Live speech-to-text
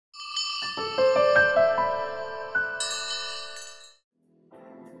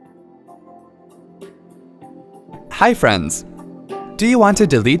Hi friends! Do you want to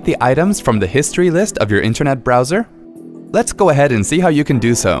delete the items from the history list of your internet browser? Let's go ahead and see how you can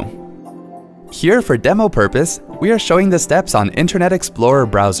do so. Here for demo purpose, we are showing the steps on Internet Explorer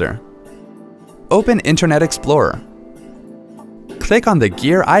browser. Open Internet Explorer. Click on the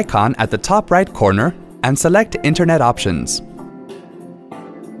gear icon at the top right corner and select Internet Options.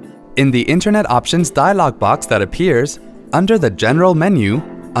 In the Internet Options dialog box that appears, under the General menu,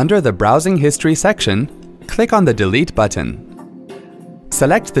 under the Browsing History section, click on the Delete button.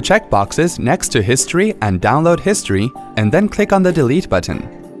 Select the checkboxes next to History and Download History and then click on the Delete button.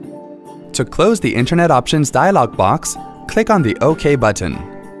 To close the Internet Options dialog box, click on the OK button.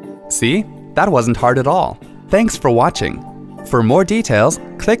 See? That wasn't hard at all. Thanks for watching. For more details,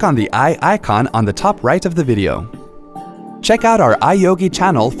 click on the eye icon on the top right of the video. Check out our iYogi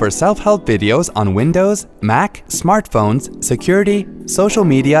channel for self-help videos on Windows, Mac, smartphones, security, social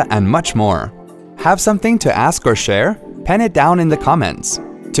media, and much more. Have something to ask or share? Pen it down in the comments.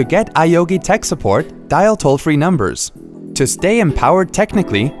 To get iYogi tech support, dial toll-free numbers. To stay empowered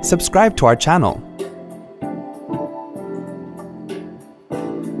technically, subscribe to our channel.